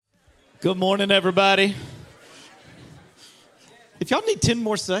Good morning, everybody. If y'all need 10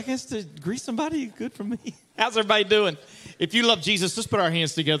 more seconds to greet somebody, good for me. How's everybody doing? If you love Jesus, let's put our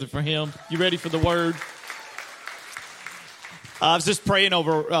hands together for him. You ready for the word? I was just praying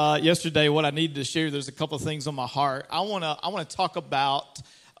over yesterday what I needed to share. There's a couple of things on my heart. I want to talk about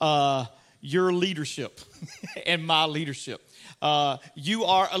your leadership and my leadership. You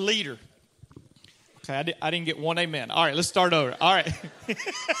are a leader. Okay, I didn't get one amen. All right, let's start over. All right.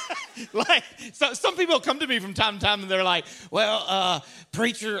 So some people come to me from time to time and they're like, well,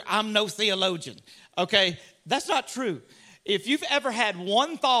 preacher, I'm no theologian. Okay, that's not true. If you've ever had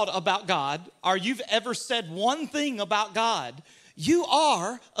one thought about God or you've ever said one thing about God, you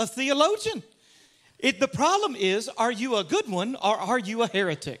are a theologian. The problem is, are you a good one or are you a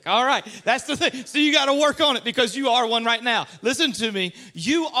heretic? All right, that's the thing. So you got to work on it because you are one right now. Listen to me.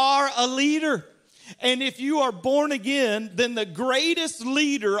 You are a leader. And if you are born again, then the greatest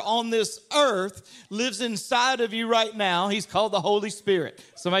leader on this earth lives inside of you right now. He's called the Holy Spirit.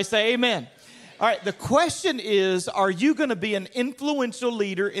 Somebody say amen. All right, the question is, are you going to be an influential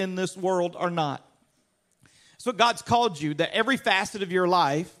leader in this world or not? That's what God's called you, that every facet of your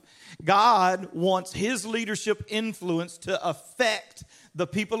life, God wants his leadership influence to affect the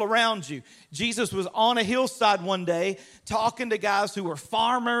people around you. Jesus was on a hillside one day talking to guys who were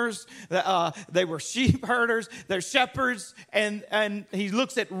farmers. They were sheep herders. They're shepherds. And he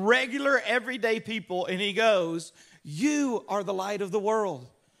looks at regular, everyday people and he goes, you are the light of the world.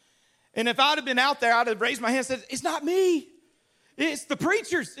 And if I'd have been out there, I'd have raised my hand and said, it's not me. It's the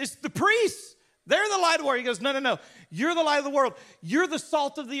preachers. It's the priests. They're the light of the world. He goes, no. You're the light of the world. You're the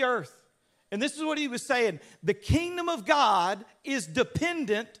salt of the earth. And this is what he was saying. The kingdom of God is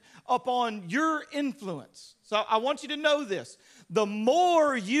dependent upon your influence. So I want you to know this. The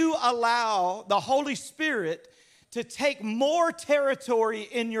more you allow the Holy Spirit to take more territory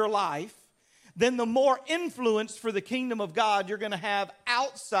in your life, then the more influence for the kingdom of God you're going to have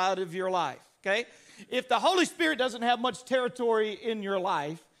outside of your life. Okay? If the Holy Spirit doesn't have much territory in your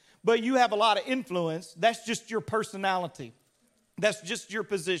life, but you have a lot of influence, that's just your personality. That's just your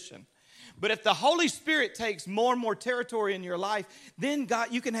position. But if the Holy Spirit takes more and more territory in your life, then God,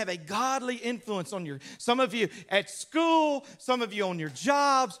 you can have a godly influence on some of you at school, some of you on your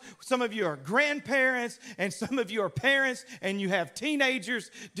jobs, some of you are grandparents, and some of you are parents, and you have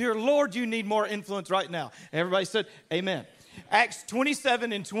teenagers. Dear Lord, you need more influence right now. Everybody said, amen. Acts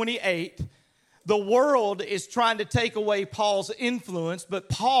 27 and 28, the world is trying to take away Paul's influence, but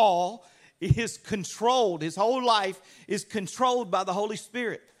Paul is controlled. His whole life is controlled by the Holy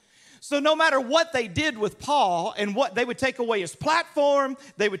Spirit. So no matter what they did with Paul and what they would take away his platform,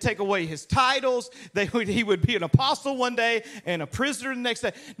 they would take away his titles, he would be an apostle one day and a prisoner the next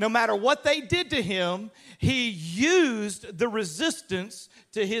day. No matter what they did to him, he used the resistance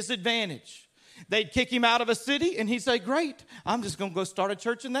to his advantage. They'd kick him out of a city and he'd say, great, I'm just going to go start a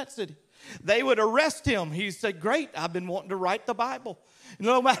church in that city. They would arrest him. He'd say, great, I've been wanting to write the Bible.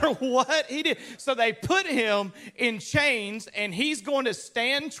 No matter what he did. So they put him in chains and he's going to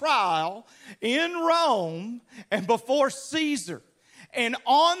stand trial in Rome and before Caesar. And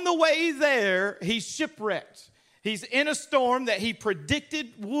on the way there, he's shipwrecked. He's in a storm that he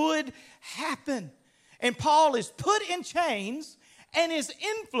predicted would happen. And Paul is put in chains and his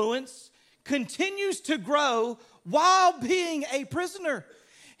influence continues to grow while being a prisoner.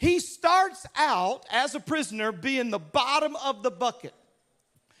 He starts out as a prisoner being the bottom of the bucket.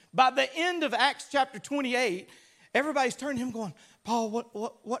 By the end of Acts chapter 28, everybody's turning to him going, Paul,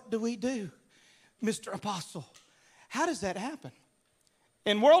 what do we do, Mr. Apostle? How does that happen?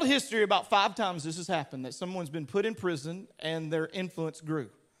 In world history, about 5 times this has happened, that someone's been put in prison and their influence grew.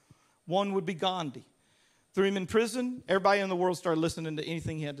 One would be Gandhi. Threw him in prison, everybody in the world started listening to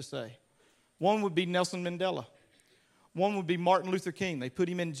anything he had to say. One would be Nelson Mandela. One would be Martin Luther King. They put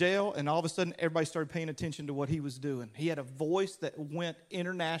him in jail, and all of a sudden, everybody started paying attention to what he was doing. He had a voice that went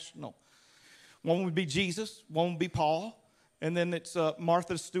international. One would be Jesus. One would be Paul. And then it's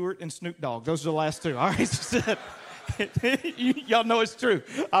Martha Stewart and Snoop Dogg. Those are the last 2. All right? Y'all know it's true.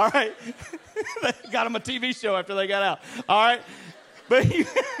 All right? They got him a TV show after they got out. All right?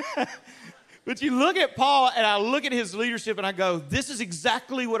 But you look at Paul, and I look at his leadership, and I go, this is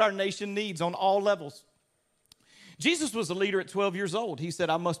exactly what our nation needs on all levels. Jesus was a leader at 12 years old. He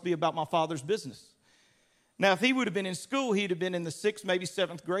said, I must be about my Father's business. Now, if he would have been in school, he'd have been in the 6th, maybe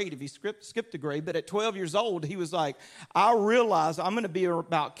 7th grade if he skipped a grade. But at 12 years old, he was like, I realize I'm going to be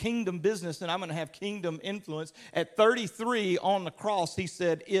about kingdom business and I'm going to have kingdom influence. At 33 on the cross, he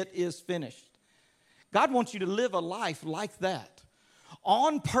said, it is finished. God wants you to live a life like that.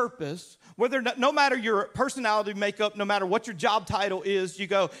 on purpose, no matter your personality makeup, no matter what your job title is, you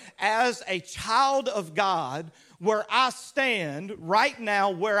go, as a child of God, where I stand right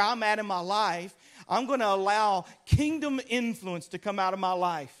now, where I'm at in my life, I'm going to allow kingdom influence to come out of my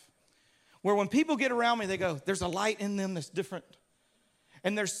life. Where when people get around me, they go, there's a light in them that's different.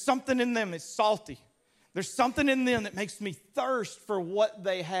 And there's something in them that's salty. There's something in them that makes me thirst for what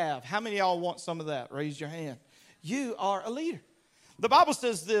they have. How many of y'all want some of that? Raise your hand. You are a leader. The Bible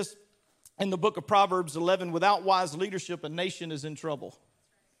says this in the book of Proverbs 11, without wise leadership, a nation is in trouble.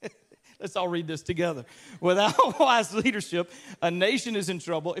 Let's all read this together. Without wise leadership, a nation is in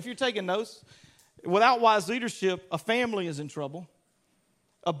trouble. If you're taking notes, without wise leadership, a family is in trouble.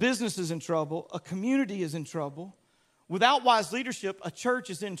 A business is in trouble. A community is in trouble. Without wise leadership, a church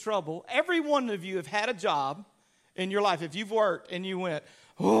is in trouble. Every one of you have had a job in your life. If you've worked and you went,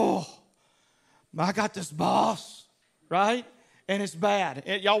 oh, I got this boss, right? And it's bad.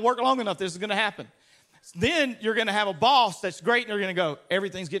 Y'all work long enough, this is going to happen. Then you're going to have a boss that's great, and you're going to go,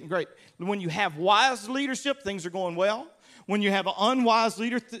 everything's getting great. When you have wise leadership, things are going well. When you have an unwise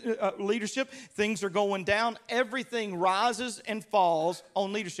leadership, things are going down. Everything rises and falls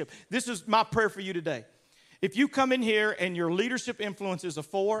on leadership. This is my prayer for you today. If you come in here and your leadership influence is a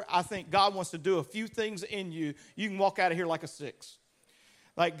 4, I think God wants to do a few things in you. You can walk out of here like a 6.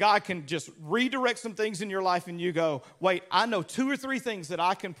 Like God can just redirect some things in your life and you go, wait, I know 2 or 3 things that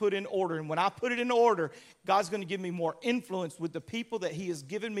I can put in order. And when I put it in order, God's going to give me more influence with the people that he has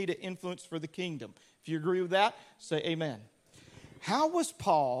given me to influence for the kingdom. If you agree with that, say amen. How was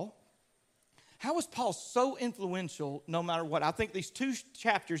Paul so influential no matter what? I think these 2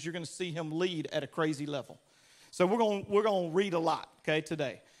 chapters you're going to see him lead at a crazy level. So we're going to read a lot, okay,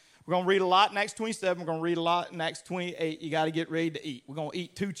 today. We're going to read a lot in Acts 27. We're going to read a lot in Acts 28. You got to get ready to eat. We're going to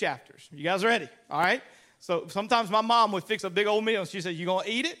eat 2 chapters. You guys ready? All right? So sometimes my mom would fix a big old meal, and she said, you're going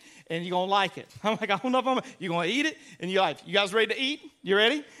to eat it, and you're going to like it. I'm like, I don't know if I'm going to. You're going to eat it, and you like it. You guys ready to eat? You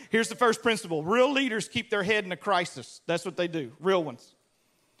ready? Here's the first principle. Real leaders keep their head in a crisis. That's what they do, real ones.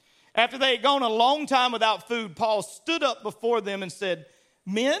 After they had gone a long time without food, Paul stood up before them and said,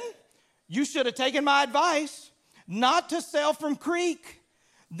 men, you should have taken my advice not to sail from Crete.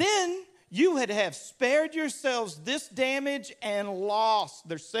 Then you would have spared yourselves this damage and loss.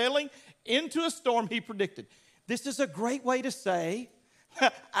 They're sailing into a storm, he predicted. This is a great way to say,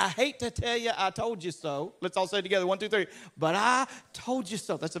 I hate to tell you, I told you so. Let's all say it together, 1, 2, 3. But I told you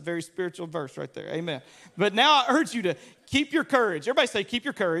so. That's a very spiritual verse right there. Amen. But now I urge you to keep your courage. Everybody say, keep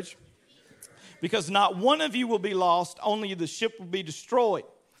your courage. Because not one of you will be lost, only the ship will be destroyed.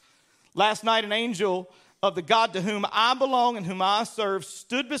 Last night, an angel of the God to whom I belong and whom I serve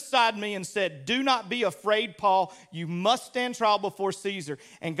stood beside me and said, do not be afraid, Paul. You must stand trial before Caesar.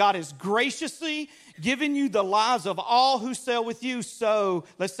 And God has graciously given you the lives of all who sail with you. So,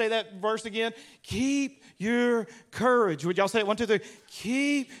 let's say that verse again. Keep your courage. Would y'all say it? 1, 2, 3.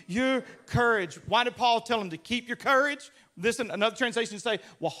 Keep your courage. Why did Paul tell him to keep your courage? Listen, another translation say,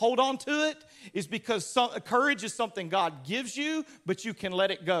 well, hold on to it. Is because courage is something God gives you, but you can let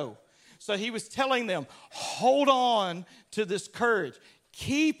it go. So he was telling them, hold on to this courage.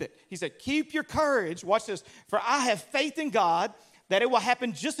 Keep it. He said, keep your courage. Watch this. For I have faith in God that it will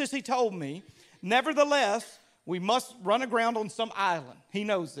happen just as he told me. Nevertheless, we must run aground on some island. He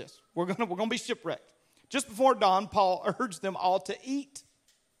knows this. We're gonna be shipwrecked. Just before dawn, Paul urged them all to eat.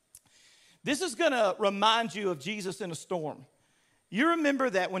 This is going to remind you of Jesus in a storm. You remember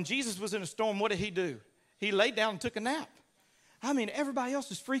that when Jesus was in a storm, what did he do? He laid down and took a nap. I mean, everybody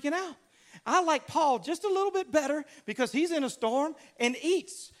else is freaking out. I like Paul just a little bit better because he's in a storm and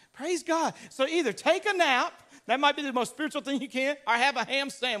eats. Praise God. So either take a nap, that might be the most spiritual thing you can, or have a ham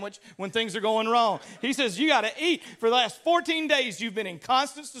sandwich when things are going wrong. He says you got to eat. For the last 14 days, you've been in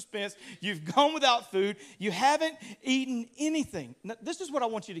constant suspense. You've gone without food. You haven't eaten anything. Now, this is what I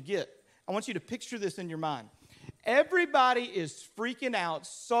want you to get. I want you to picture this in your mind. Everybody is freaking out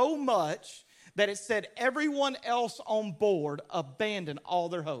so much that it said everyone else on board abandoned all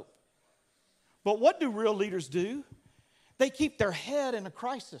their hope. But what do real leaders do? They keep their head in a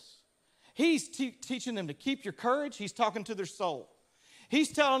crisis. He's teaching them to keep your courage. He's talking to their soul.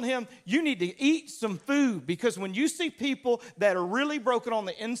 He's telling him, you need to eat some food because when you see people that are really broken on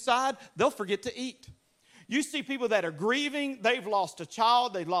the inside, they'll forget to eat. You see people that are grieving. They've lost a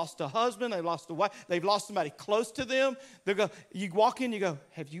child. They've lost a husband. They've lost a wife. They've lost somebody close to them. They go. You walk in, you go,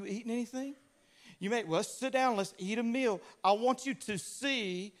 have you eaten anything? You may, well, let's sit down. Let's eat a meal. I want you to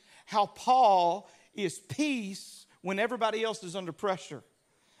see how Paul is peace when everybody else is under pressure.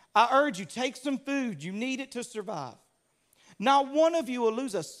 I urge you, take some food. You need it to survive. Not one of you will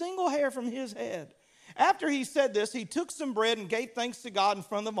lose a single hair from his head. After he said this, he took some bread and gave thanks to God in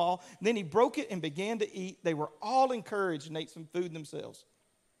front of them all. Then he broke it and began to eat. They were all encouraged and ate some food themselves.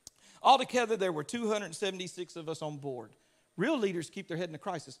 Altogether, there were 276 of us on board. Real leaders keep their head in a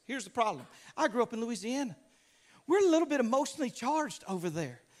crisis. Here's the problem. I grew up in Louisiana. We're a little bit emotionally charged over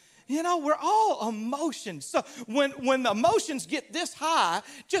there. You know, we're all emotions. So when the emotions get this high,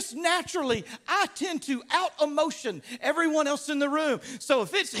 just naturally, I tend to out-emotion everyone else in the room. So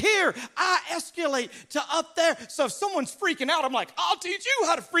if it's here, I escalate to up there. So if someone's freaking out, I'm like, I'll teach you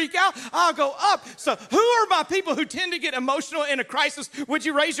how to freak out. I'll go up. So who are my people who tend to get emotional in a crisis? Would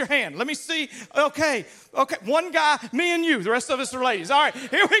you raise your hand? Let me see. Okay. One guy, me and you. The rest of us are ladies. All right,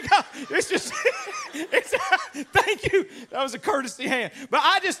 here we go. It's just, thank you. That was a courtesy hand. But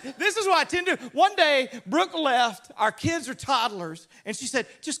this is what I tend to do. One day, Brooke left. Our kids are toddlers. And she said,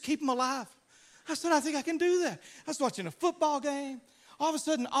 just keep them alive. I said, I think I can do that. I was watching a football game. All of a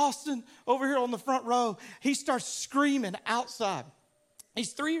sudden, Austin, over here on the front row, he starts screaming outside.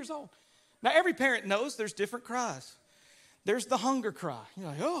 He's 3 years old. Now, every parent knows there's different cries. There's the hunger cry. You're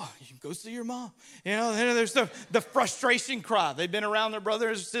like, oh, you can go see your mom. You know, then there's the frustration cry. They've been around their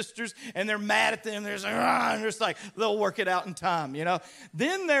brothers and sisters, and they're mad at them. There's and just like, they'll work it out in time, you know.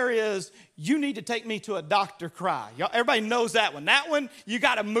 Then there is, you need to take me to a doctor cry. Y'all, everybody knows that one. That one, you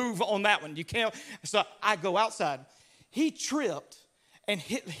got to move on that one. You can't. So I go outside. He tripped and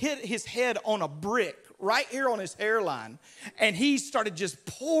hit his head on a brick right here on his hairline, and he started just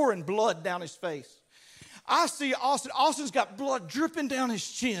pouring blood down his face. I see Austin. Austin's got blood dripping down his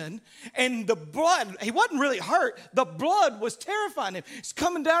chin, and the blood, he wasn't really hurt. The blood was terrifying him. It's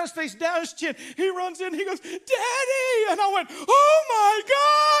coming down his face, down his chin. He runs in, he goes, Daddy! And I went, oh my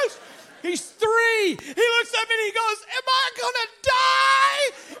gosh! He's 3. He looks at me and he goes, am I going to die?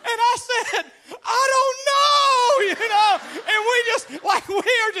 And I said, I don't know, you know. And we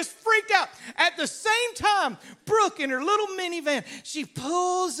are just freaked out. At the same time, Brooke in her little minivan, she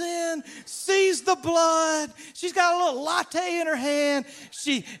pulls in, sees the blood. She's got a little latte in her hand.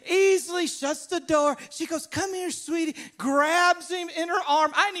 She easily shuts the door. She goes, come here, sweetie. Grabs him in her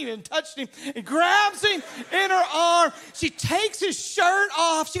arm. I didn't even touch him. And grabs him in her arm. She takes his shirt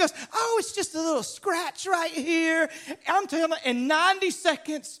off. She goes, oh, it's just a little scratch right here. I'm telling you, in 90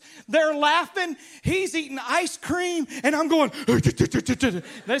 seconds, they're laughing. He's eating ice cream, and I'm going,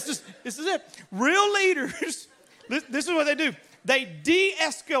 this is it. Real leaders, this is what they do. They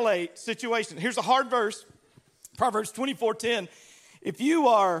de-escalate situations. Here's a hard verse, Proverbs 24:10.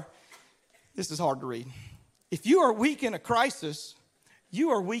 This is hard to read. If you are weak in a crisis,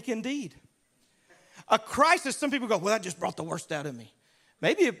 you are weak indeed. A crisis, some people go, well, that just brought the worst out of me.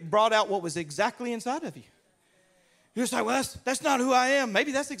 Maybe it brought out what was exactly inside of you. You're just like, well, that's not who I am.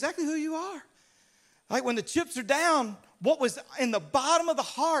 Maybe that's exactly who you are. Like when the chips are down, what was in the bottom of the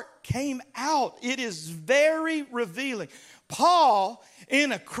heart came out. It is very revealing. Paul,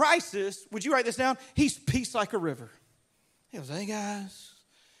 in a crisis, would you write this down? He's peace like a river. He goes, hey guys,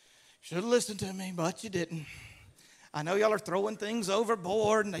 should have listened to me, but you didn't. I know y'all are throwing things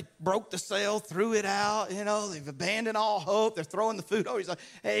overboard, and they broke the sail, threw it out. You know, they've abandoned all hope. They're throwing the food over. He's like,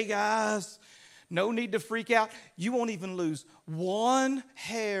 hey guys, no need to freak out. You won't even lose one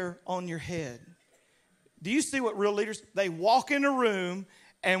hair on your head. Do you see what real leaders, they walk in a room,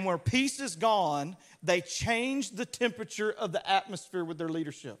 and where peace is gone, they change the temperature of the atmosphere with their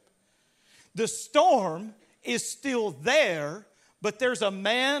leadership. The storm is still there, but there's a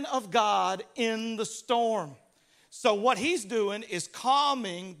man of God in the storm. So what he's doing is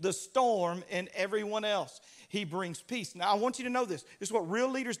calming the storm in everyone else. He brings peace. Now, I want you to know this. This is what real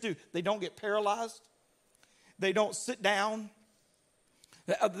leaders do. They don't get paralyzed. They don't sit down.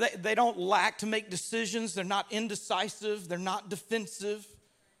 They don't lack to make decisions. They're not indecisive. They're not defensive.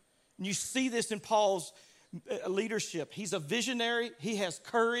 And you see this in Paul's leadership. He's a visionary. He has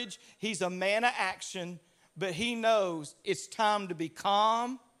courage. He's a man of action. But he knows it's time to be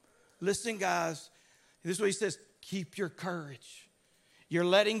calm. Listen, guys. This is what he says. Keep your courage. You're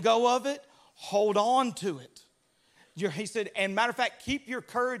letting go of it. Hold on to it. He said, and matter of fact, keep your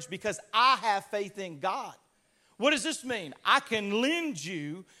courage because I have faith in God. What does this mean? I can lend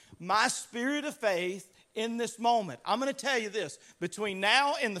you my spirit of faith in this moment. I'm going to tell you this. Between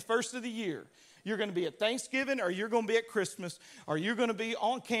now and the first of the year, you're going to be at Thanksgiving, or you're going to be at Christmas, or you're going to be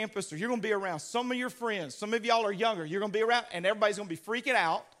on campus, or you're going to be around some of your friends. Some of y'all are younger. You're going to be around, and everybody's going to be freaking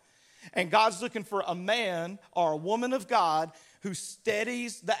out. And God's looking for a man or a woman of God who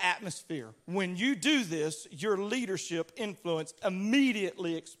steadies the atmosphere. When you do this, your leadership influence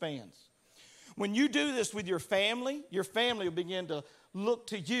immediately expands. When you do this with your family will begin to look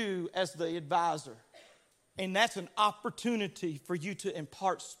to you as the advisor. And that's an opportunity for you to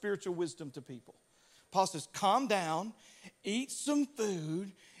impart spiritual wisdom to people. Paul says, calm down, eat some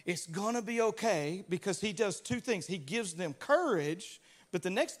food. It's going to be okay, because he does two things. He gives them courage, but the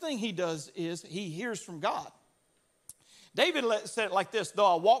next thing he does is he hears from God. David said it like this: though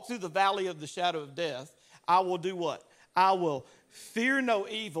I walk through the valley of the shadow of death, I will do what? I will fear no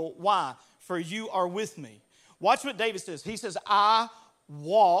evil. Why? For you are with me. Watch what David says. He says, I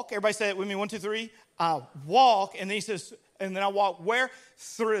walk. Everybody say it with me. 1, 2, 3. I walk. And then he says, and then I walk where?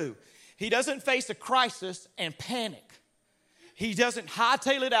 Through. He doesn't face a crisis and panic. He doesn't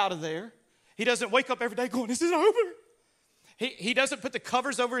hightail it out of there. He doesn't wake up every day going, this is over. He doesn't put the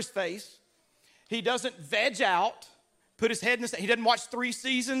covers over his face. He doesn't veg out, put his head in the sand. He doesn't watch 3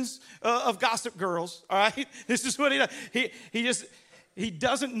 seasons of Gossip Girls, all right? This is what he does. He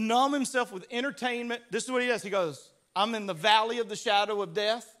doesn't numb himself with entertainment. This is what he does. He goes, I'm in the valley of the shadow of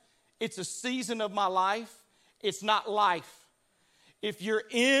death. It's a season of my life. It's not life. If you're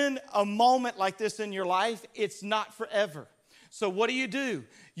in a moment like this in your life, it's not forever. So what do?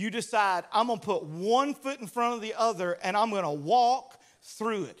 You decide, I'm going to put one foot in front of the other, and I'm going to walk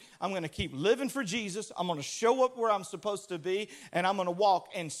through it. I'm going to keep living for Jesus. I'm going to show up where I'm supposed to be, and I'm going to walk.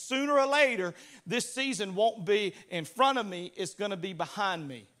 And sooner or later, this season won't be in front of me. It's going to be behind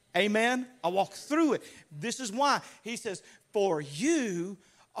me. Amen? I walk through it. This is why he says, for you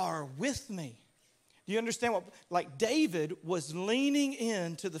are with me. Do you understand what? Like David was leaning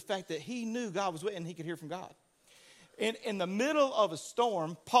into the fact that he knew God was with him and he could hear from God. In the middle of a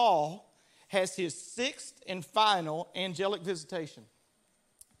storm, Paul has his 6th and final angelic visitation.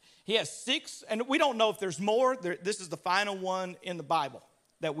 He has 6, and we don't know if there's more. This is the final one in the Bible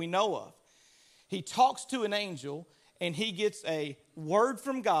that we know of. He talks to an angel, and he gets a word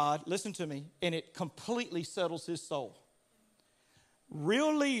from God, listen to me, and it completely settles his soul.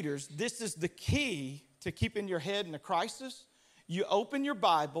 Real leaders, this is the key to keeping your head in a crisis. You open your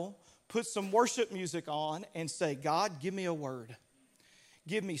Bible, put some worship music on, and say, God, give me a word.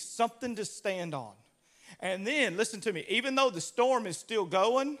 Give me something to stand on. And then, listen to me, even though the storm is still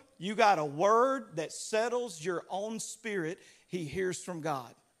going, you got a word that settles your own spirit. He hears from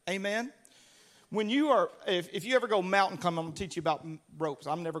God. Amen? When you are, if you ever go mountain climbing, I'm going to teach you about ropes.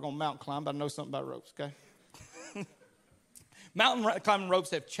 I'm never going to mountain climb, but I know something about ropes, okay? Mountain climbing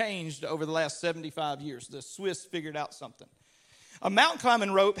ropes have changed over the last 75 years. The Swiss figured out something. A mountain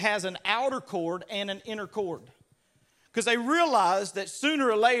climbing rope has an outer cord and an inner cord. Because they realize that sooner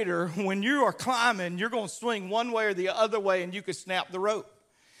or later, when you are climbing, you're going to swing one way or the other way, and you could snap the rope.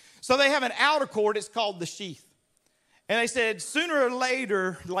 So they have an outer cord. It's called the sheath. And they said, sooner or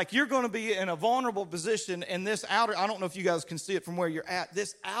later, like you're going to be in a vulnerable position, and this outer, I don't know if you guys can see it from where you're at,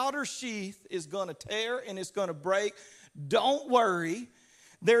 this outer sheath is going to tear and it's going to break. Don't worry.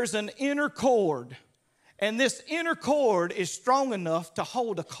 There's an inner cord. And this inner cord is strong enough to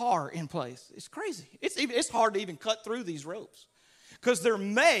hold a car in place. It's crazy. It's hard to even cut through these ropes because they're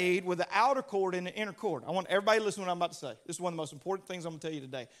made with the outer cord and the inner cord. I want everybody to listen to what I'm about to say. This is one of the most important things I'm going to tell you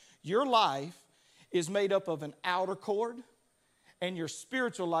today. Your life is made up of an outer cord, and your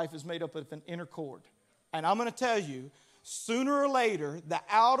spiritual life is made up of an inner cord. And I'm going to tell you, sooner or later, the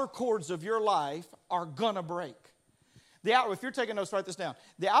outer cords of your life are going to break. If you're taking notes, write this down.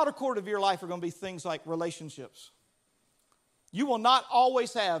 The outer cord of your life are going to be things like relationships. You will not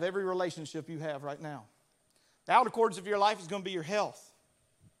always have every relationship you have right now. The outer cords of your life is going to be your health.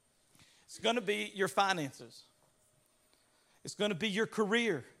 It's going to be your finances. It's going to be your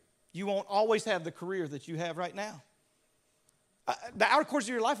career. You won't always have the career that you have right now. The outer cords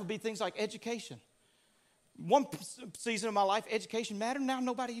of your life will be things like education. One season of my life, education mattered. Now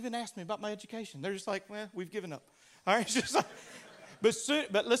nobody even asked me about my education. They're just like, well, we've given up. All right, it's just like,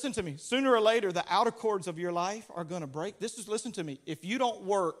 but listen to me. Sooner or later, the outer cords of your life are going to break. Listen to me. If you don't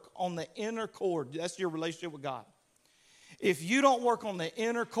work on the inner cord, that's your relationship with God. If you don't work on the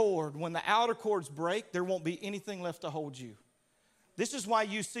inner cord, when the outer cords break, there won't be anything left to hold you. This is why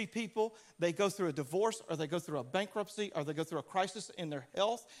you see people, they go through a divorce or they go through a bankruptcy or they go through a crisis in their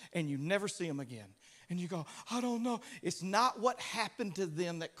health and you never see them again. And you go, I don't know. It's not what happened to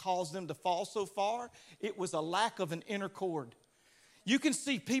them that caused them to fall so far. It was a lack of an inner cord. You can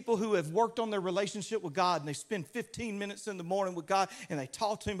see people who have worked on their relationship with God and they spend 15 minutes in the morning with God and they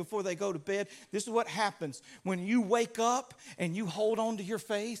talk to Him before they go to bed. This is what happens. When you wake up and you hold on to your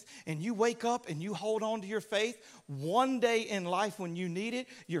faith and you wake up and you hold on to your faith, one day in life when you need it,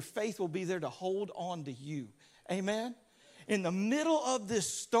 your faith will be there to hold on to you. Amen? In the middle of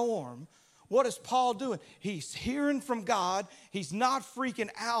this storm, what is Paul doing? He's hearing from God. He's not freaking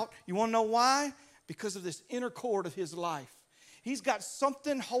out. You want to know why? Because of this inner cord of his life. He's got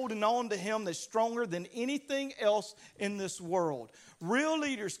something holding on to him that's stronger than anything else in this world. Real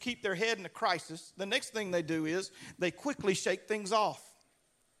leaders keep their head in a crisis. The next thing they do is they quickly shake things off.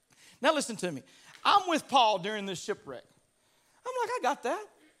 Now listen to me. I'm with Paul during this shipwreck. I'm like, I got that.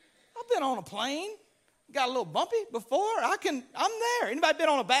 I've been on a plane. Got a little bumpy before. I'm there. Anybody been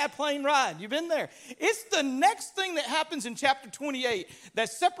on a bad plane ride? You've been there. It's the next thing that happens in chapter 28 that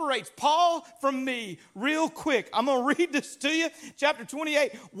separates Paul from me real quick. I'm going to read this to you. Chapter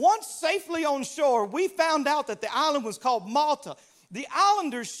 28. Once safely on shore, we found out that the island was called Malta. The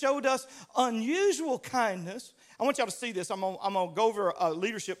islanders showed us unusual kindness. I want y'all to see this. I'm going to go over a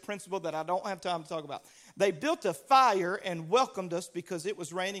leadership principle that I don't have time to talk about. They built a fire and welcomed us because it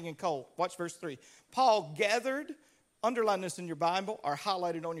was raining and cold. Watch verse 3. Paul gathered, underline this in your Bible or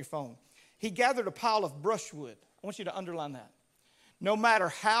highlight it on your phone. He gathered a pile of brushwood. I want you to underline that. No matter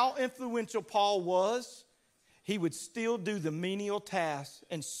how influential Paul was, he would still do the menial tasks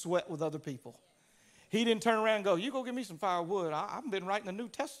and sweat with other people. He didn't turn around and go, you go get me some firewood. I've been writing the New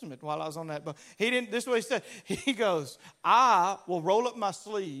Testament while I was on that boat. He didn't, this is what he said. He goes, I will roll up my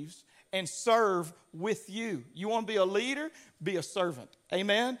sleeves and serve with you. You want to be a leader? Be a servant.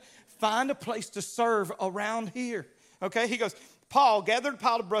 Amen? Find a place to serve around here. Okay? He goes, Paul gathered a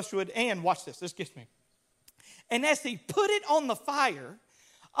pile of brushwood and, watch this, this gets me. And as he put it on the fire,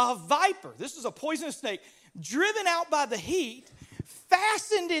 a viper, this is a poisonous snake, driven out by the heat,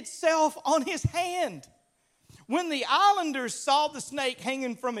 fastened itself on his hand. When the islanders saw the snake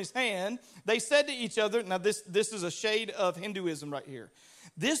hanging from his hand, they said to each other, now this is a shade of Hinduism right here.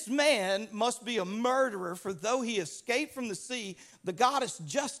 This man must be a murderer, for though he escaped from the sea, the goddess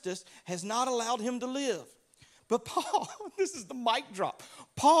Justice has not allowed him to live. But Paul, this is the mic drop.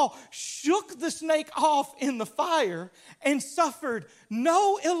 Paul shook the snake off in the fire and suffered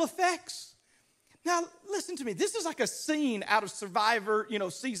no ill effects. Now, listen to me. This is like a scene out of Survivor,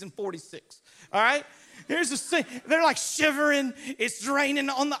 season 46. All right? Here's a scene. They're like shivering. It's raining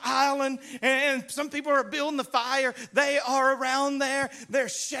on the island. And some people are building the fire. They are around there. They're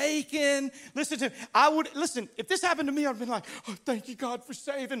shaking. Listen to me. If this happened to me, I'd have been like, oh, thank you, God, for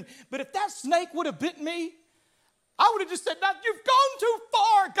saving. But if that snake would have bit me, I would have just said, now, you've gone too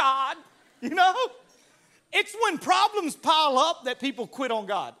far, God. It's when problems pile up that people quit on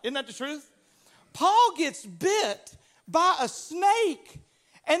God. Isn't that the truth? Paul gets bit by a snake,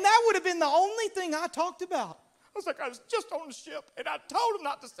 and that would have been the only thing I talked about. I was like, I was just on the ship, and I told them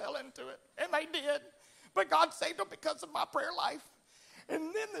not to sell into it, and they did. But God saved them because of my prayer life. And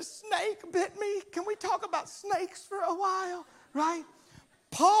then the snake bit me. Can we talk about snakes for a while, right?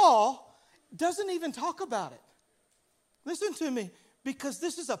 Paul doesn't even talk about it. Listen to me, because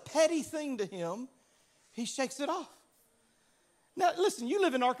this is a petty thing to him. He shakes it off. Now, listen, you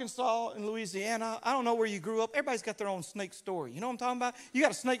live in Arkansas and Louisiana. I don't know where you grew up. Everybody's got their own snake story. You know what I'm talking about? You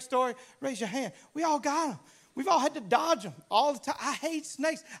got a snake story? Raise your hand. We all got them. We've all had to dodge them all the time. I hate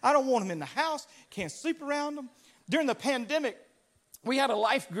snakes. I don't want them in the house. Can't sleep around them. During the pandemic, we had a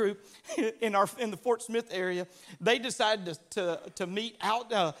life group in the Fort Smith area. They decided to meet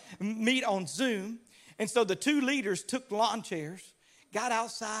on Zoom. And so the two leaders took lawn chairs, got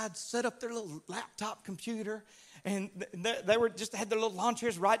outside, set up their little laptop computer, and they had their little lawn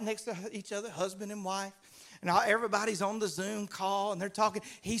chairs right next to each other, husband and wife. And everybody's on the Zoom call, and they're talking.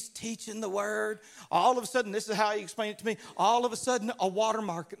 He's teaching the word. All of a sudden, this is how he explained it to me. All of a sudden, a water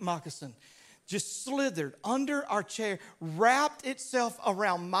moccasin just slithered under our chair, wrapped itself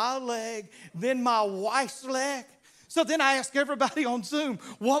around my leg, then my wife's leg. So then I asked everybody on Zoom,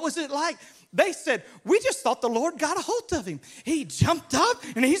 what was it like? They said, we just thought the Lord got a hold of him. He jumped up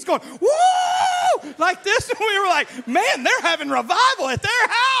and he's going, woo, like this. And we were like, man, they're having revival at their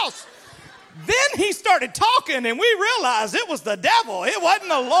house. Then he started talking and we realized it was the devil. It wasn't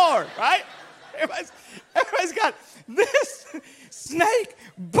the Lord, right? Everybody's got this snake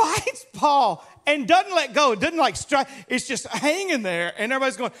bites Paul and doesn't let go. It doesn't strike. It's just hanging there and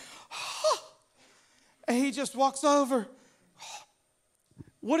everybody's going, oh. And he just walks over.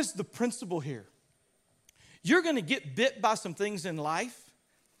 What is the principle here? You're going to get bit by some things in life.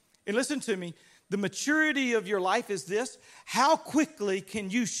 And listen to me, the maturity of your life is this. How quickly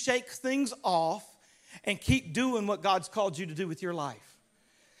can you shake things off and keep doing what God's called you to do with your life?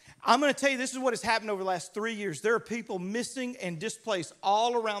 I'm going to tell you, this is what has happened over the last 3 years. There are people missing and displaced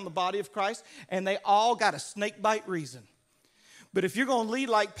all around the body of Christ, and they all got a snake bite reason. But if you're going to lead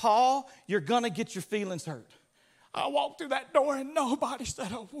like Paul, you're going to get your feelings hurt. I walked through that door and nobody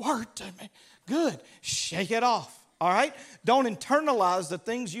said a word to me. Good. Shake it off. All right? Don't internalize the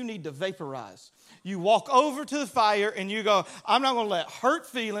things you need to vaporize. You walk over to the fire and you go, I'm not going to let hurt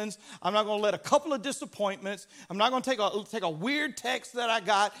feelings. I'm not going to let a couple of disappointments. I'm not going to take a weird text that I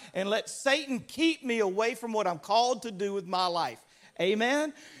got and let Satan keep me away from what I'm called to do with my life.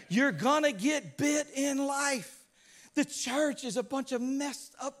 Amen? You're going to get bit in life. The church is a bunch of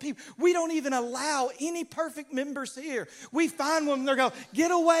messed up people. We don't even allow any perfect members here. We find one, they're going,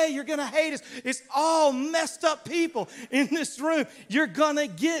 get away, you're going to hate us. It's all messed up people in this room. You're going to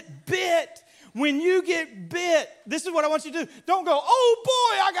get bit. When you get bit, this is what I want you to do. Don't go, oh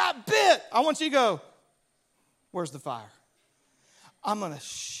boy, I got bit. I want you to go, where's the fire? I'm going to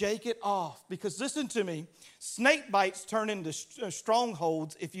shake it off. Because listen to me, snake bites turn into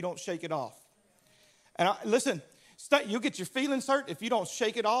strongholds if you don't shake it off. And listen, you'll get your feelings hurt. If you don't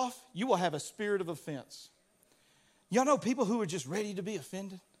shake it off, you will have a spirit of offense. Y'all know people who are just ready to be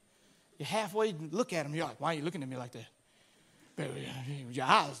offended? You halfway look at them, you're like, why are you looking at me like that? Your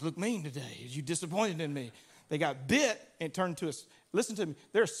eyes look mean today. You disappointed in me. They got bit and turned to us. Listen to me.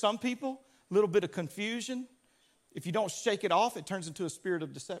 There are some people, a little bit of confusion. If you don't shake it off, it turns into a spirit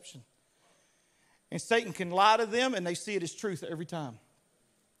of deception. And Satan can lie to them and they see it as truth every time.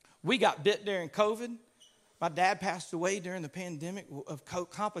 We got bit during COVID. My dad passed away during the pandemic of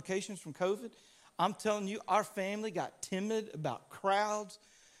complications from COVID. I'm telling you, our family got timid about crowds,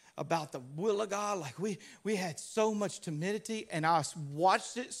 about the will of God. Like we had so much timidity, and I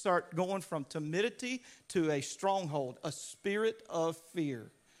watched it start going from timidity to a stronghold, a spirit of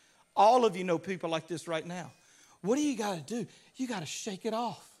fear. All of you know people like this right now. What do you got to do? You got to shake it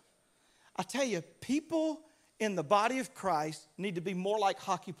off. I tell you, people in the body of Christ need to be more like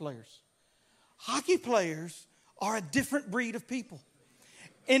hockey players. Hockey players are a different breed of people.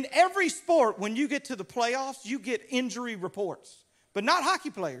 In every sport, when you get to the playoffs, you get injury reports. But not hockey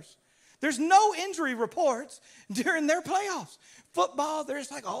players. There's no injury reports during their playoffs. Football,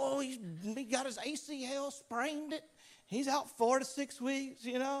 there's like, oh, he got his ACL, sprained it. He's out 4 to 6 weeks,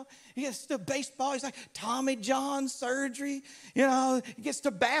 you know. He gets to baseball, he's like Tommy John surgery. You know, he gets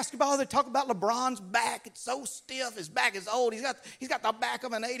to basketball, they talk about LeBron's back. It's so stiff, his back is old. He's got the back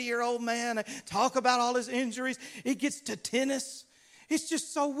of an 80-year-old man. They talk about all his injuries. He gets to tennis. It's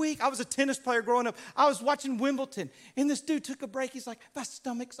just so weak. I was a tennis player growing up. I was watching Wimbledon, and this dude took a break. He's like, my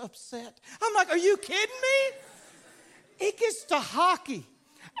stomach's upset. I'm like, are you kidding me? It gets to hockey.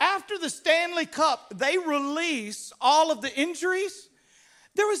 After the Stanley Cup, they release all of the injuries.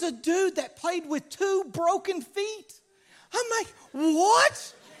 There was a dude that played with 2 broken feet. I'm like,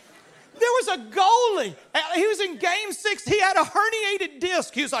 what? There was a goalie. He was in game 6. He had a herniated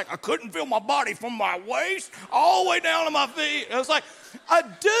disc. He was like, I couldn't feel my body from my waist all the way down to my feet. I was like, a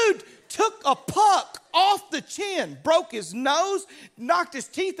dude took a puck off the chin, broke his nose, knocked his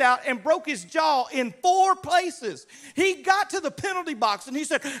teeth out, and broke his jaw in 4 places. He got to the penalty box and he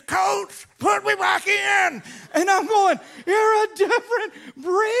said, Coach, put me back in. And I'm going, you're a different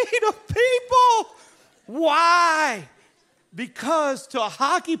breed of people. Why? Because to a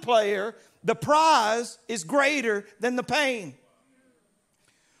hockey player, the prize is greater than the pain.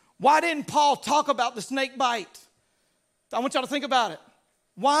 Why didn't Paul talk about the snake bite? I want y'all to think about it.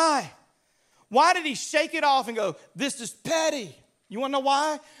 Why? Why did he shake it off and go, this is petty? You want to know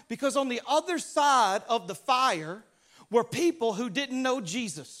why? Because on the other side of the fire were people who didn't know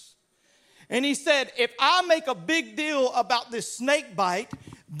Jesus. And he said, if I make a big deal about this snake bite,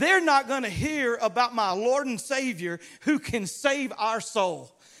 they're not going to hear about my Lord and Savior who can save our soul.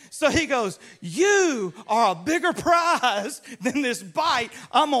 So he goes, you are a bigger prize than this bite.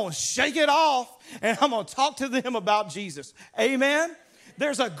 I'm going to shake it off and I'm going to talk to them about Jesus. Amen?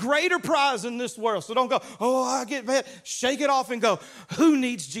 There's a greater prize in this world. So don't go, oh, I get bad. Shake it off and go, who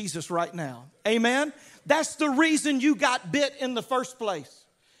needs Jesus right now? Amen? That's the reason you got bit in the first place.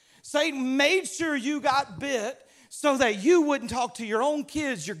 Satan made sure you got bit so that you wouldn't talk to your own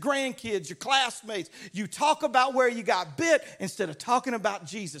kids, your grandkids, your classmates. You talk about where you got bit instead of talking about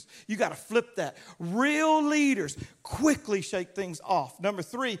Jesus. You got to flip that. Real leaders quickly shake things off. Number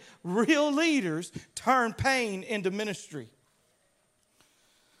 3, real leaders turn pain into ministry.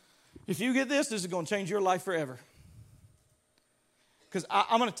 If you get this is going to change your life forever. Because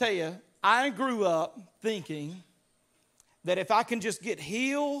I'm going to tell you, I grew up thinking that if I can just get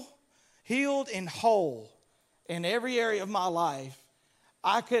healed and whole in every area of my life,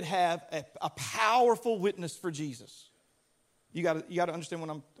 I could have a powerful witness for Jesus. You got to understand what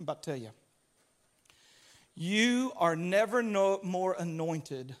I'm about to tell you. You are never more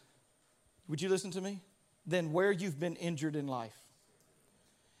anointed, would you listen to me, than where you've been injured in life.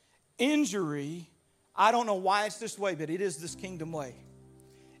 Injury, I don't know why it's this way, but it is this kingdom way.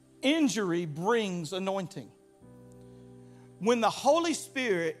 Injury brings anointing. When the Holy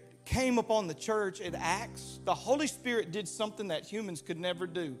Spirit came upon the church at Acts, the Holy Spirit did something that humans could never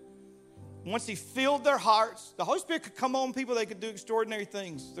do. Once he filled their hearts, the Holy Spirit could come on people, they could do extraordinary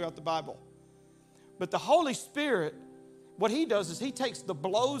things throughout the Bible. But the Holy Spirit, what he does is he takes the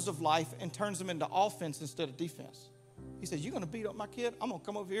blows of life and turns them into offense instead of defense. He says, you're going to beat up my kid? I'm going to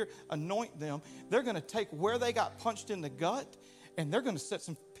come over here, anoint them. They're going to take where they got punched in the gut, and they're going to set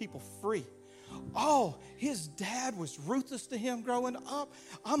some people free. Oh, his dad was ruthless to him growing up.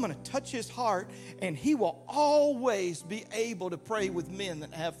 I'm going to touch his heart, and he will always be able to pray with men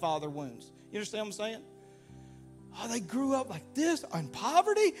that have father wounds. You understand what I'm saying? Oh, they grew up like this in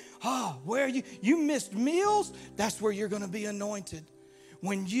poverty. Oh, where you missed meals? That's where you're going to be anointed.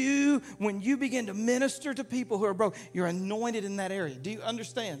 When you begin to minister to people who are broke, you're anointed in that area. Do you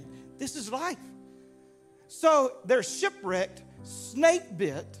understand? This is life. So they're shipwrecked, snake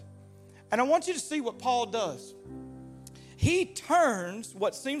bit. And I want you to see what Paul does. He turns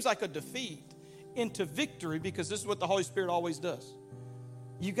what seems like a defeat into victory, because this is what the Holy Spirit always does.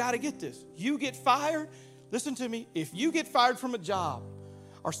 You got to get this. You get fired. Listen to me. If you get fired from a job,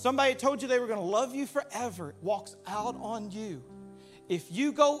 or somebody told you they were going to love you forever, it walks out on you. If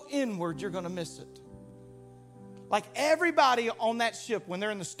you go inward, you're going to miss it. Like everybody on that ship, when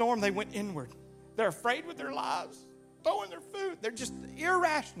they're in the storm, they went inward. They're afraid with their lives, throwing their food. They're just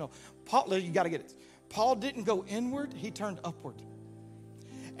irrational. Paul, you got to get it. Paul didn't go inward. He turned upward.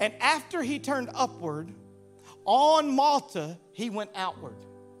 And after he turned upward, on Malta, he went outward.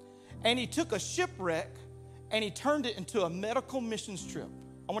 And he took a shipwreck and he turned it into a medical missions trip.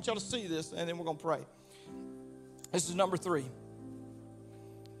 I want y'all to see this, and then we're going to pray. This is number 3.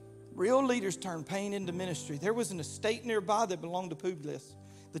 Real leaders turn pain into ministry. There was an estate nearby that belonged to Publius,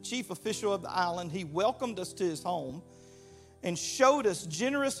 the chief official of the island. He welcomed us to his home and showed us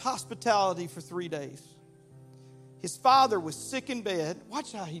generous hospitality for 3 days. His father was sick in bed.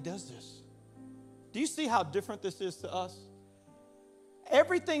 Watch how he does this. Do you see how different this is to us?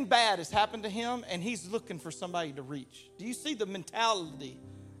 Everything bad has happened to him, and he's looking for somebody to reach. Do you see the mentality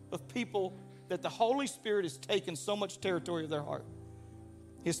of people that the Holy Spirit has taken so much territory of their heart?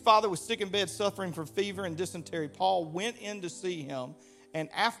 His father was sick in bed, suffering from fever and dysentery. Paul went in to see him, and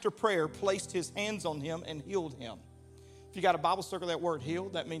after prayer, placed his hands on him and healed him. If you got a Bible, circle that word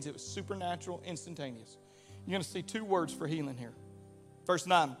healed. That means it was supernatural, instantaneous. You're going to see 2 words for healing here. Verse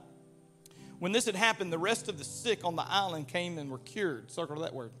 9. When this had happened, the rest of the sick on the island came and were cured. Circle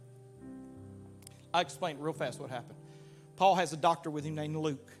that word. I'll explain real fast what happened. Paul has a doctor with him named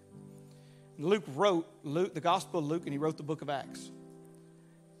Luke. Luke wrote the Gospel of Luke, and he wrote the book of Acts.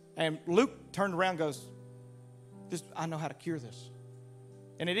 And Luke turned around and goes, I know how to cure this.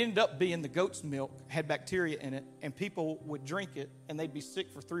 And it ended up being the goat's milk had bacteria in it, and people would drink it, and they'd be sick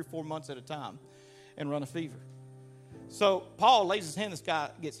for 3 or 4 months at a time and run a fever. So Paul lays his hand, this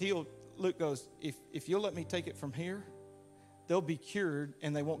guy gets healed. Luke goes, if you'll let me take it from here, they'll be cured,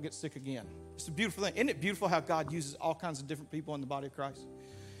 and they won't get sick again. It's a beautiful thing. Isn't it beautiful how God uses all kinds of different people in the body of Christ?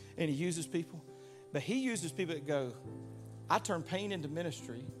 And he uses people. But he uses people that go, I turn pain into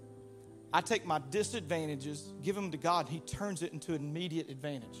ministry. I take my disadvantages, give them to God. He turns it into an immediate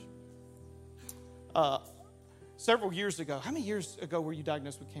advantage. Several years ago, how many years ago were you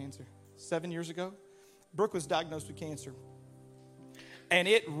diagnosed with cancer? 7 years ago? Brooke was diagnosed with cancer. And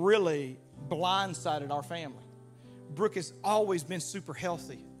it really blindsided our family. Brooke has always been super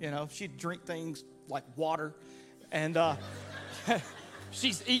healthy. You know, she'd drink things like water. And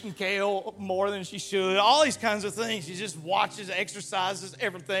she's eating kale more than she should. All these kinds of things. She just watches, exercises,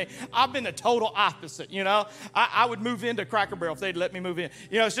 everything. I've been the total opposite, you know. I would move into Cracker Barrel if they'd let me move in.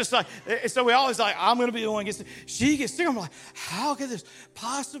 You know, it's just like, so we always like, I'm going to be the one who gets sick. She gets sick. I'm like, how could this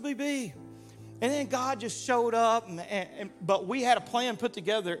possibly be? And then God just showed up, but we had a plan put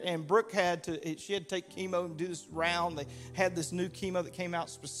together, and Brooke she had to take chemo and do this round. They had this new chemo that came out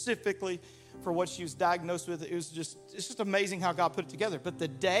specifically for what she was diagnosed with. It's just amazing how God put it together. But the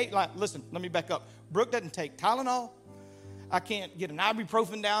day, listen, let me back up. Brooke doesn't take Tylenol. I can't get an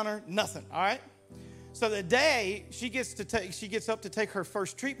ibuprofen down her, nothing, all right? So the day she gets up to take her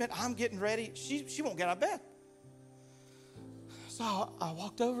first treatment, I'm getting ready. She won't get out of bed. So I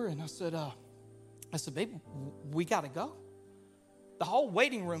walked over and I said, baby, we got to go. The whole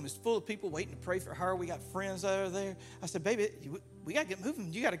waiting room is full of people waiting to pray for her. We got friends over there. I said, baby, we got to get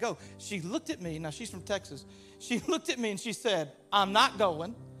moving. You got to go. She looked at me. Now, she's from Texas. She looked at me and she said, I'm not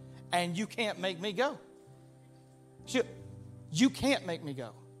going, and you can't make me go. You can't make me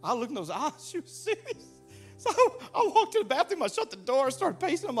go. I looked in those eyes. She was serious. So I walked to the bathroom. I shut the door. I started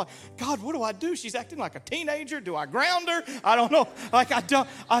pacing. I'm like, God, what do I do? She's acting like a teenager. Do I ground her? I don't know.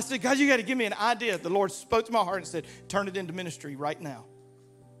 I said, God, you got to give me an idea. The Lord spoke to my heart and said, turn it into ministry right now.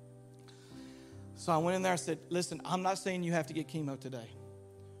 So I went in there, I said, listen, I'm not saying you have to get chemo today.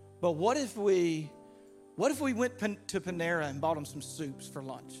 But what if we went to Panera and bought them some soups for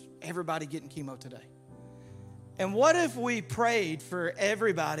lunch? Everybody getting chemo today. And what if we prayed for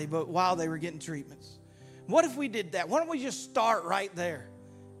everybody but while they were getting treatments? What if we did that? Why don't we just start right there?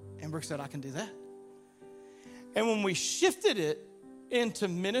 And Brooke said, I can do that. And when we shifted it into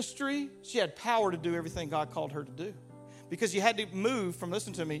ministry, she had power to do everything God called her to do. Because you had to move from,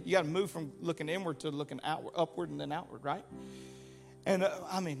 listen to me, you got to move from looking inward to looking outward, upward and then outward, right? And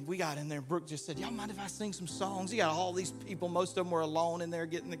we got in there. Brooke just said, y'all mind if I sing some songs? You got all these people. Most of them were alone in there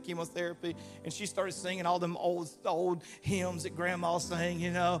getting the chemotherapy. And she started singing all them old hymns that Grandma sang,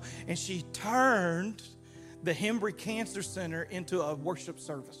 And she turned the Hembry Cancer Center into a worship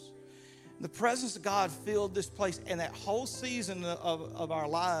service. The presence of God filled this place. And that whole season of our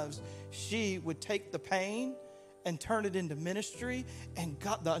lives, she would take the pain and turn it into ministry. And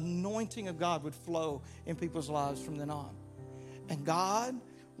God, the anointing of God would flow in people's lives from then on. And God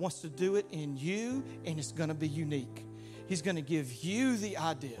wants to do it in you, and it's going to be unique. He's going to give you the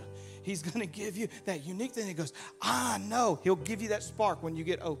idea. He's going to give you that unique thing that goes, I know. He'll give you that spark when you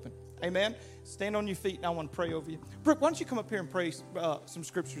get open. Amen? Stand on your feet, and I want to pray over you. Brooke, why don't you come up here and pray some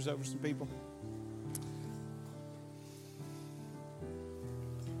scriptures over some people?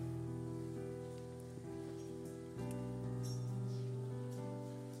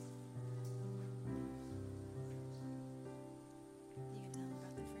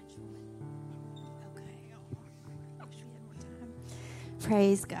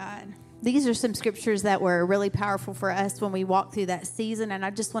 Praise God. These are some scriptures that were really powerful for us when we walked through that season, and I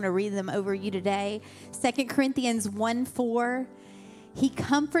just want to read them over you today. 2 Corinthians 1:4, He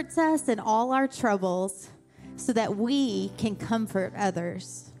comforts us in all our troubles so that we can comfort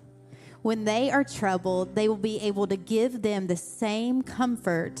others. When they are troubled, they will be able to give them the same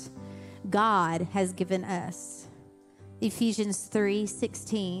comfort God has given us. Ephesians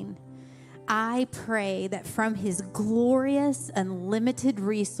 3:16, I pray that from His glorious, unlimited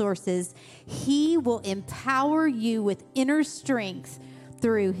resources, He will empower you with inner strength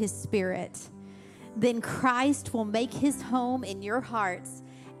through His Spirit. Then Christ will make His home in your hearts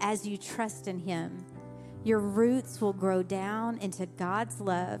as you trust in Him. Your roots will grow down into God's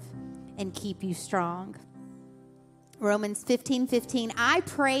love and keep you strong. Romans 15:15, I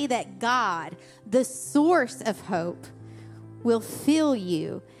pray that God, the source of hope, will fill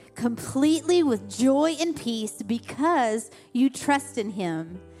you completely with joy and peace because you trust in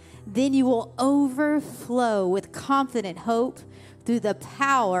Him. Then you will overflow with confident hope through the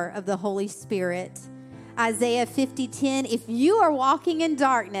power of the Holy Spirit. Isaiah 50:10, if you are walking in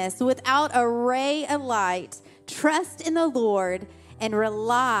darkness without a ray of light, trust in the Lord and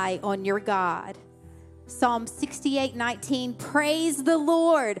rely on your God. Psalm 68:19, praise the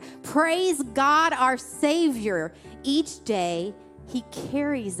Lord. Praise God our Savior. Each day He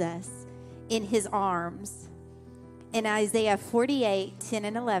carries us in His arms. In Isaiah 48:10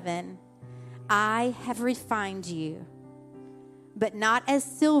 and 11, I have refined you, but not as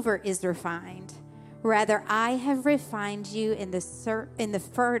silver is refined. Rather, I have refined you in the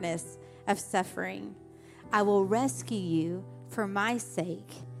furnace of suffering. I will rescue you for my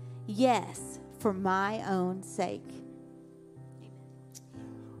sake. Yes, for my own sake.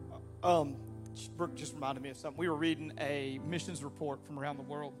 Brooke just reminded me of something. We were reading a missions report from around the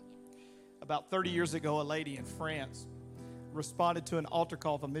world. About 30 years ago, a lady in France responded to an altar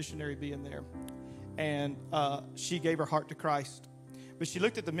call of a missionary being there. And she gave her heart to Christ. But she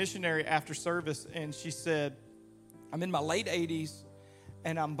looked at the missionary after service and she said, I'm in my late 80s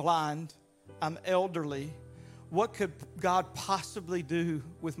and I'm blind. I'm elderly. What could God possibly do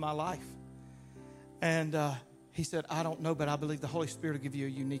with my life? And he said, I don't know, but I believe the Holy Spirit will give you a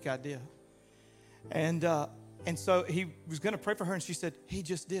unique idea. And so he was going to pray for her, and she said, he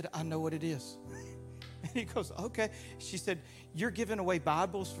just did. I know what it is. And he goes, okay. She said, you're giving away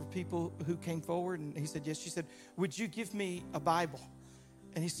Bibles for people who came forward? And he said, yes. She said, would you give me a Bible?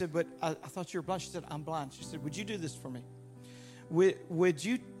 And he said, but I thought you were blind. She said, I'm blind. She said, would you do this for me? Would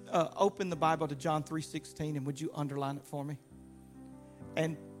you open the Bible to John 3:16, and would you underline it for me?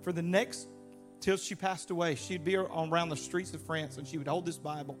 And for the next, till she passed away, she'd be around the streets of France, and she would hold this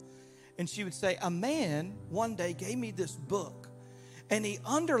Bible. And she would say, a man one day gave me this book, and he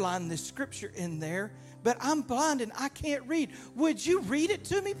underlined this scripture in there, but I'm blind and I can't read. Would you read it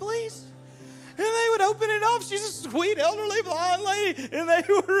to me, please? And they would open it up. She's a sweet, elderly, blind lady. And they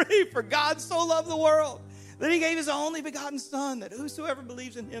would read, for God so loved the world that He gave His only begotten Son, that whosoever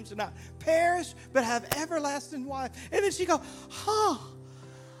believes in Him should not perish, but have everlasting life. And then she go,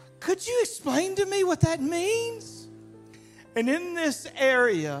 could you explain to me what that means? And in this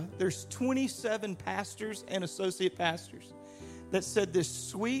area, there's 27 pastors and associate pastors that said this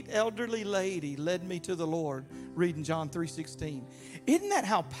sweet elderly lady led me to the Lord, reading John 3:16. Isn't that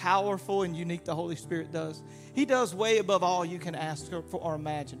how powerful and unique the Holy Spirit does? He does way above all you can ask for or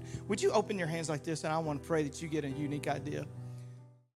imagine. Would you open your hands like this, and I want to pray that you get a unique idea.